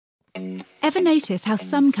Ever notice how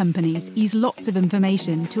some companies use lots of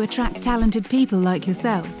information to attract talented people like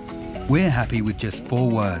yourself? We're happy with just 4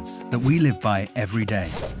 words that we live by every day.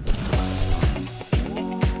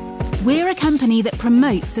 We're a company that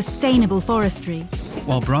promotes sustainable forestry,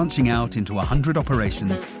 while branching out into 100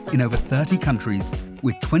 operations in over 30 countries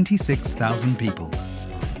with 26,000 people.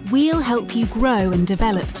 We'll help you grow and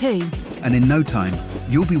develop too. And in no time,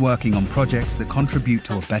 you'll be working on projects that contribute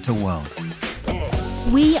to a better world.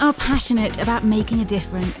 We are passionate about making a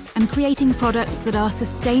difference and creating products that are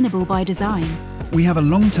sustainable by design. We have a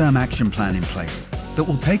long-term action plan in place that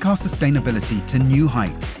will take our sustainability to new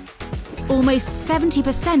heights. Almost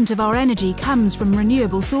 70% of our energy comes from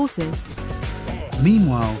renewable sources.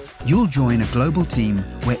 Meanwhile, you'll join a global team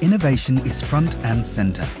where innovation is front and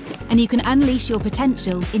centre. And you can unleash your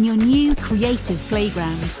potential in your new creative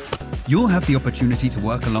playground. You'll have the opportunity to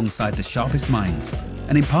work alongside the sharpest minds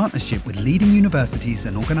and in partnership with leading universities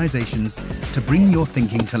and organisations to bring your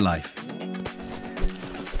thinking to life.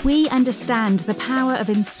 We understand the power of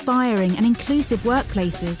inspiring and inclusive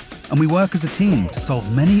workplaces. And we work as a team to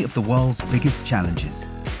solve many of the world's biggest challenges.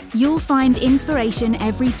 You'll find inspiration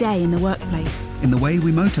every day in the workplace. In the way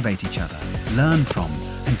we motivate each other, learn from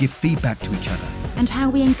and give feedback to each other. And how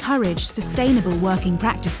we encourage sustainable working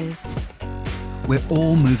practices. We're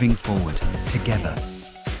all moving forward, together.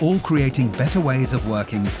 All creating better ways of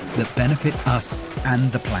working that benefit us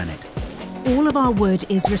and the planet. All of our wood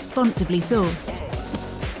is responsibly sourced.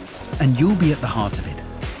 And you'll be at the heart of it.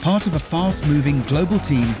 Part of a fast-moving global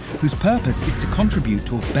team whose purpose is to contribute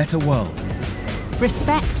to a better world.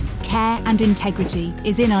 Respect, care and integrity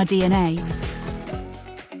is in our DNA.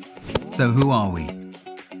 So who are we?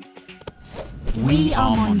 We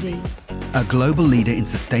are Mondi, a global leader in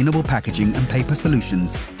sustainable packaging and paper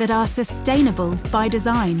solutions that are sustainable by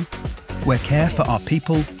design. Where care for our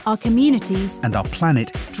people, our communities and our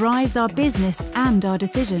planet drives our business and our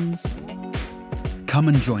decisions. Come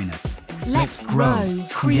and join us. Let's grow,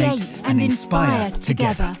 create and inspire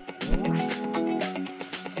together.